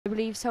I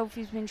believe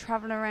Sophie's been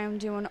travelling around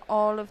doing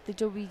all of the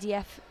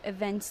WDF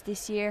events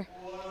this year.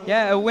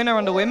 Yeah, a winner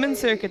on the women's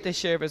circuit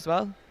this year as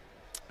well.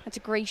 That's a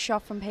great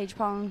shot from Paige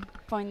Pauling,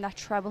 find that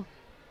treble.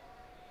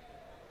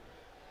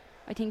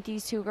 I think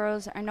these two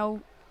girls are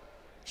no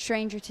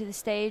stranger to the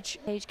stage.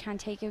 Paige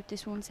can't take out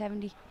this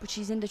 170, but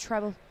she's in the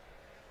treble.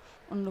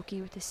 Unlucky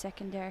with the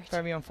second dart.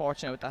 Very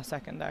unfortunate with that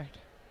second dart.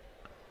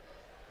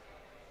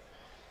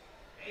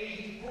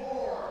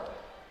 84,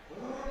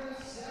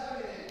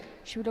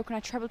 She'll be looking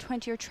at treble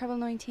 20 or treble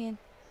 19.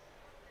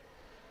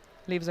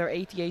 Leaves her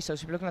 88, so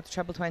she'll be looking at the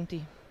treble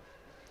 20.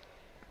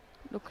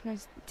 Looking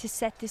to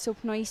set this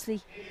up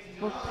nicely.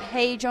 With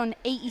Paige on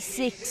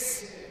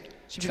 86.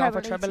 She'll be going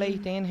for treble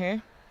 18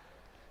 here.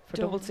 For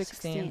double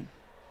 16.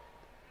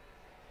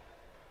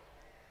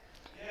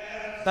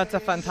 That's a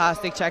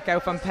fantastic check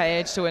out from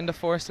Paige to win the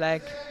first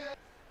leg.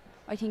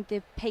 I think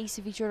the pace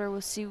of each other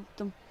will suit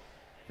them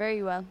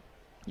very well.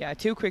 Yeah,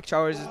 two quick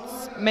throwers.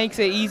 It makes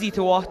it easy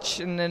to watch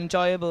and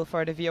enjoyable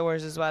for the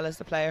viewers as well as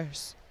the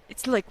players.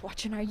 It's like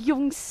watching our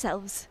young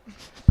selves.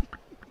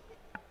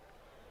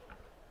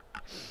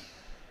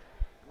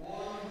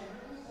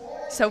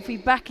 Sophie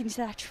back into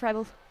that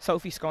treble.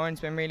 Sophie's scoring's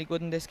been really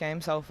good in this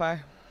game so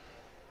far.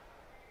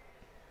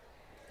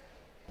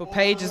 But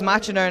Paige is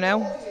matching her now.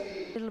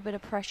 A little bit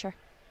of pressure.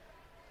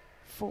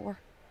 4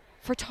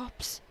 for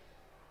tops.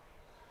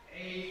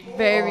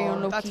 Very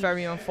unlucky. That's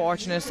very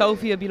unfortunate.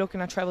 Sophie will be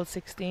looking at treble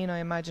 16, I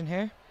imagine,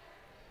 here.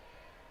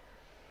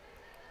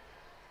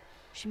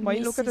 She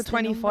might look at the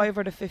 25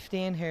 or the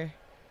 15 here.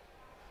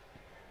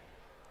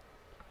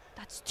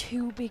 That's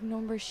 2 big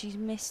numbers she's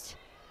missed.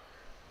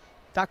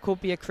 That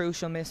could be a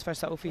crucial miss for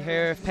Sophie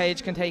here if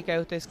Paige can take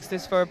out this, because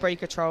this is for a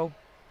break a throw.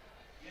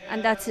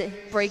 And that's a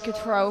break a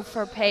throw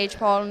for Paige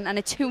Pauling and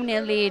a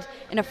 2-0 lead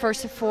in a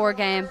first of 4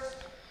 game.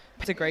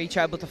 It's a great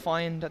treble to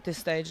find at this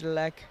stage of the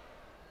leg.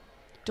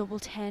 Double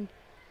 10.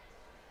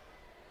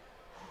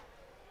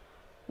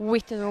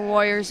 With the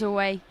wires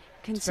away.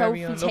 Can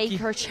Sophie take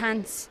her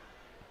chance?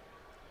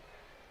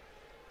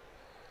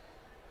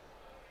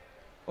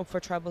 Up for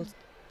treble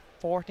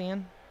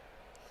 14.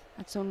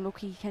 That's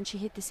unlucky. Can she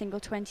hit the single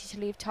 20 to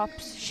leave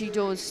tops? She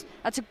does.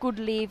 That's a good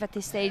leave at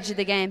this stage of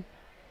the game.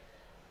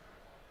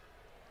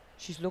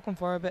 She's looking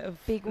for a bit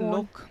of big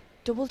luck. One.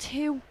 Double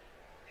 2.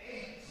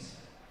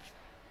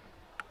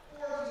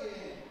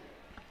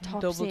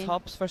 Double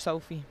tops for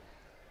Sophie.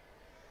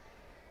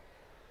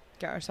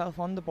 Get herself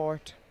on the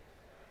board.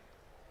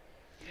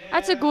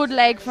 That's a good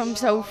leg from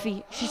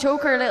Sophie. She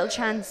took her little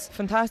chance.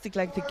 Fantastic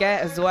leg to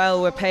get as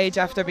well with Paige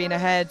after being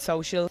ahead,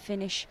 so she'll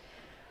finish.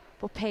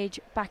 But Paige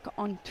back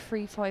on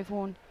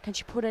 3-5-1. Can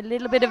she put a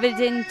little bit of a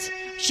dent?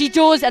 She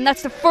does, and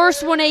that's the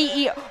first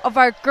 180 of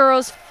our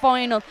girls'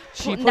 final.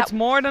 She puts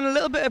more than a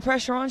little bit of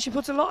pressure on. She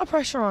puts a lot of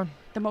pressure on.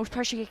 The most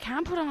pressure you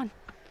can put on.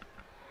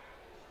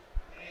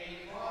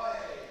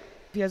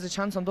 He has a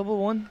chance on double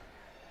 1.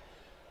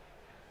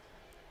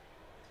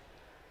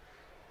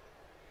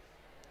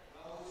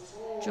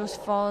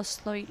 Just falls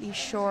slightly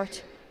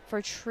short for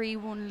a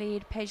 3-1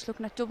 lead. Paige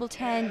looking at double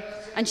 10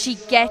 and she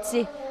gets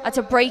it. That's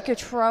a break a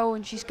throw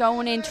and she's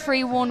going in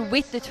 3-1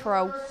 with the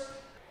throw.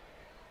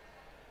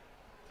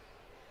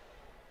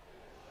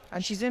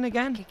 And she's in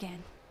again.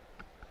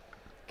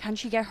 Can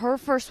she get her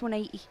first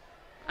 180?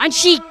 And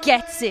she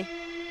gets it.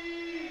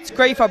 It's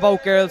great for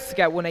both girls to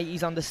get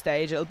 180s on the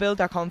stage. It'll build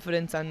their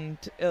confidence and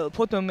it'll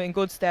put them in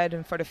good stead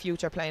and for the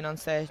future playing on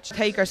stage.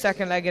 Take her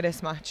second leg of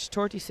this match,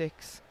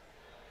 36.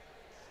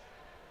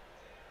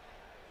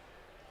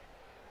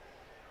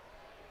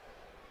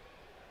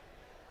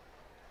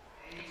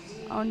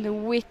 On the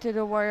width of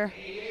the wire.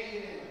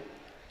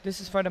 This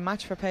is for the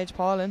match for Paige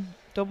Pauling,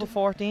 double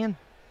 14.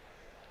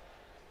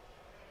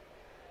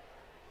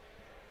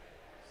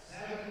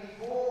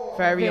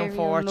 Very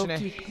unfortunate.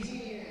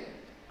 Unlucky.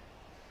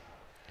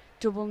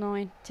 Double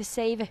 9 to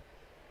save it.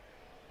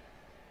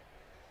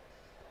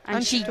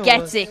 And she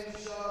gets it.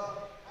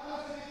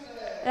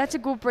 That's a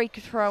good break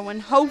throw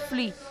and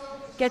hopefully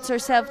gets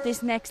herself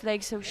this next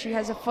leg so she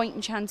has a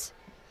fighting chance.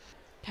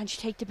 Can she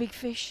take the big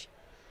fish?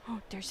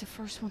 Oh, there's the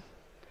first one.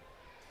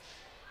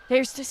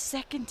 There's the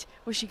second.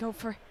 Will she go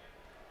for?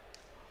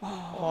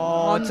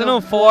 Oh, it's an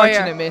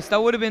unfortunate miss.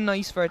 That would have been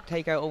nice for her to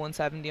take out a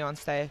 170 on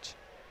stage.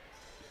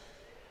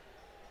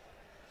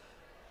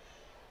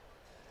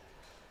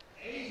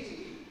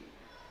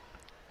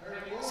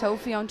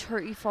 Sophie on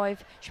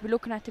 35. She'll be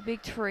looking at the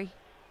big 3.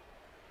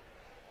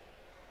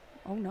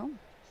 Oh no.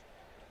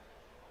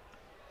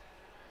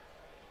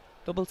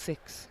 Double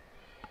 6.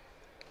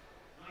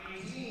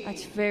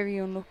 That's very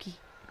unlucky.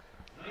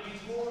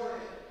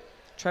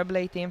 Treble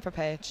 18 for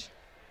Paige.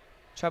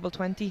 Treble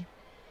 20.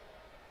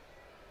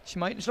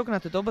 She's looking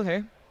at the double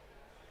here.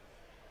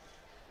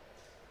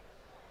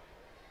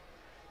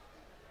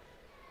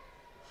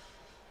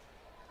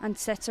 And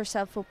sets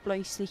herself up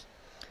nicely.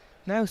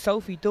 Now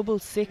Sophie double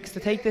 6 to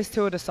take this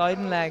to a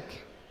deciding leg.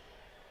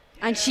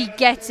 And she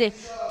gets it.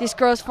 This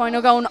girls'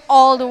 final going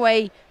all the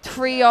way.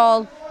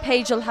 3-all.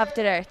 Paige will have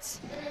the darts.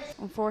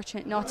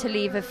 Unfortunate not to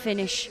leave a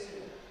finish.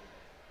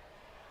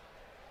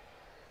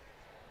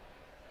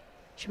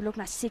 She'll be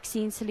looking at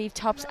 16s to leave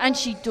tops, and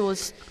she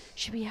does.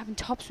 She'll be having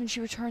tops when she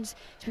returns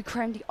to be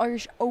crowned the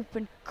Irish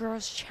Open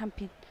Girls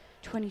Champion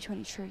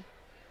 2023.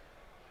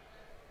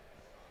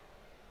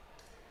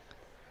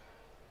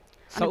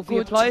 Sophie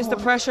applies the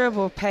pressure,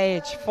 but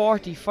Paige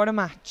 40 for the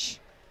match.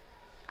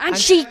 And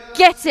she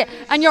gets it.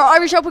 And your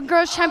Irish Open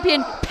Girls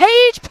Champion,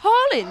 Paige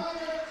Pauling.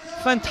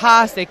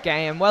 Fantastic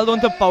game. Well done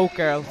to both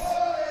girls.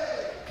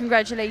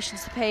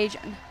 Congratulations to Paige.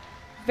 And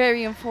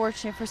very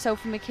unfortunate for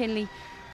Sophie McKinlay,